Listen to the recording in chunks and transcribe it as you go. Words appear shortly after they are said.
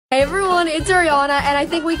Hey everyone, it's Ariana, and I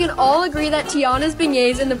think we can all agree that Tiana's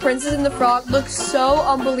beignets and the Princess and the Frog look so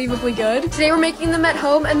unbelievably good. Today we're making them at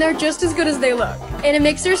home, and they're just as good as they look. In a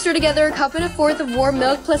mixer, stir together a cup and a fourth of warm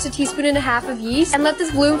milk plus a teaspoon and a half of yeast, and let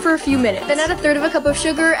this bloom for a few minutes. Then add a third of a cup of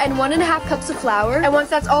sugar and 1.5 cups of flour, and once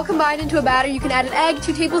that's all combined into a batter, you can add an egg,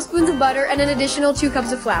 2 tablespoons of butter, and an additional 2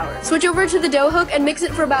 cups of flour. Switch over to the dough hook and mix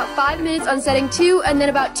it for about 5 minutes on setting 2, and then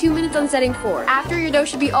about 2 minutes on setting 4. After your dough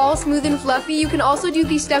should be all smooth and fluffy, you can also do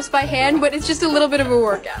these steps by hand, but it's just a little bit of a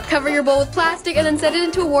workout. Cover your bowl with plastic and then set it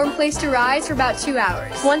into a warm place to rise for about 2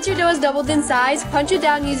 hours. Once your dough has doubled in size, punch it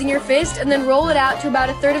down using your fist and then roll it out to about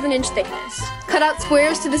 1/3 of an inch thickness. Cut out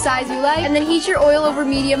squares to the size you like and then heat your oil over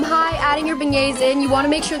medium-high, adding your beignets in. You want to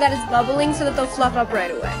make sure that it's bubbling so that they'll fluff up right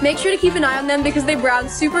away. Make sure to keep an eye on them because they brown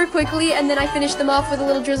super quickly, and then I finish them off with a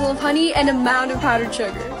little drizzle of honey and a mound of powdered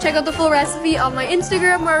sugar. Check out the full recipe on my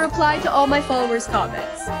Instagram where I reply to all my followers'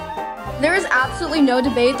 comments. There is absolutely no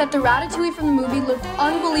debate that the ratatouille from the movie looked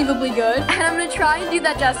unbelievably good, and I'm going to try and do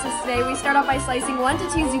that justice today. We start off by slicing 1 to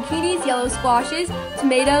 2 zucchinis, yellow squashes,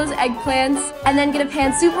 tomatoes, eggplants, and then get a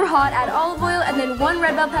pan super hot, add olive oil, and then 1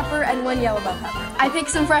 red bell pepper and 1 yellow bell pepper. I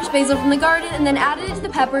picked some fresh basil from the garden and then added it to the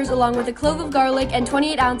peppers along with a clove of garlic and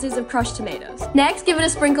 28 ounces of crushed tomatoes. Next, give it a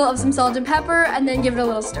sprinkle of some salt and pepper and then give it a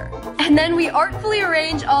little stir. And then we artfully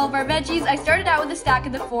arrange all of our veggies. I started out with a stack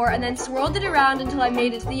of the 4 and then swirled it around until I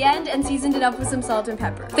made it to the end and seasoned it up with some salt and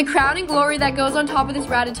pepper. The crowning glory that goes on top of this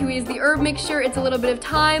ratatouille is the herb mixture. It's a little bit of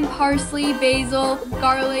thyme, parsley, basil,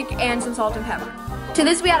 garlic, and some salt and pepper. To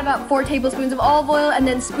this we add about 4 tablespoons of olive oil and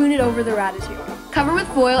then spoon it over the ratatouille. Cover with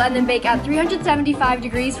foil and then bake at 375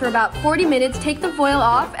 degrees for about 40 minutes. Take the foil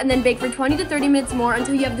off and then bake for 20 to 30 minutes more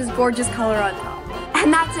until you have this gorgeous color on top.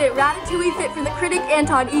 And that's it, ratatouille fit for the critic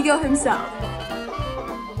Anton Ego himself.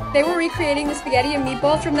 They were recreating the spaghetti and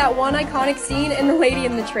meatballs from that one iconic scene in The Lady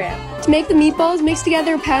and the Tramp. To make the meatballs, mix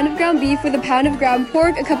together a pound of ground beef with a pound of ground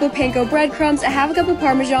pork, a cup of panko breadcrumbs, a half a cup of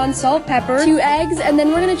Parmesan, salt, pepper, 2 eggs, and then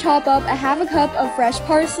we're going to chop up a half a cup of fresh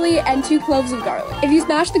parsley and 2 cloves of garlic. If you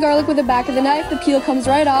smash the garlic with the back of the knife, the peel comes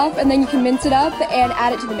right off, and then you can mince it up and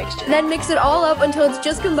add it to the mixture. Then mix it all up until it's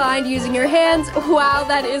just combined using your hands. Wow,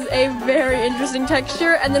 that is a very interesting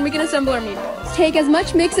texture, and then we can assemble our meatballs. Take as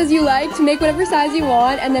much mix as you like to make whatever size you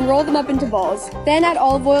want, and then roll them up into balls. Then add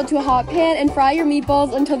olive oil to a hot pan and fry your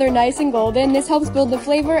meatballs until they're nice and golden. This helps build the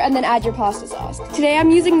flavor, and then add your pasta sauce. Today I'm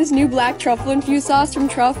using this new black truffle infused sauce from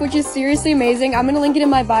Truff, which is seriously amazing. I'm going to link it in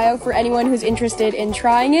my bio for anyone who's interested in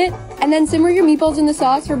trying it. And then simmer your meatballs in the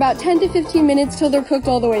sauce for about 10 to 15 minutes till they're cooked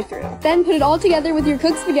all the way through. Then put it all together with your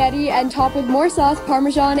cooked spaghetti and top with more sauce,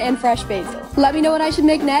 Parmesan, and fresh basil. Let me know what I should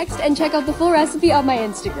make next and check out the full recipe on my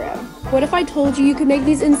Instagram. What if I told you could make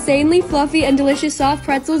these insanely fluffy and delicious soft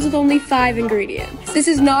pretzels with only 5 ingredients? This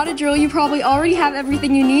is not a drill. You probably already have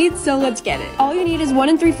everything you need, so let's get it. All you need is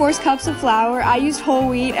 1 3/4 cups of flour. I used whole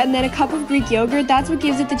wheat, and then a cup of Greek yogurt. That's what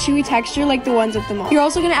gives it the chewy texture like the ones at the mall. You're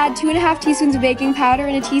also going to add 2.5 teaspoons of baking powder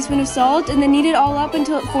and a teaspoon of salt, and then knead it all up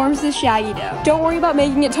until it forms this shaggy dough. Don't worry about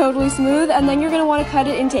making it totally smooth, and then you're going to want to cut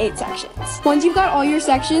it into 8 sections. Once you've got all your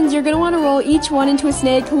sections, you're going to want to roll each one into a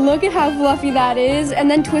snake. Look at how fluffy that is,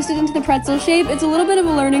 and then twist it into the pretzel shape. It's a little bit of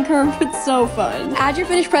a learning curve, but so fun. Add your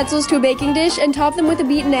finished pretzels to a baking dish and top them with a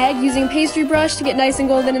beaten egg using a pastry brush to get nice and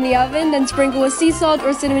golden in the oven, then sprinkle with sea salt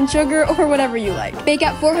or cinnamon sugar or whatever you like. Bake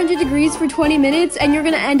at 400 degrees for 20 minutes and you're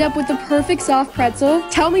going to end up with the perfect soft pretzel.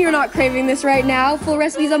 Tell me you're not craving this right now. Full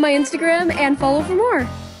recipes on my Instagram and follow for more.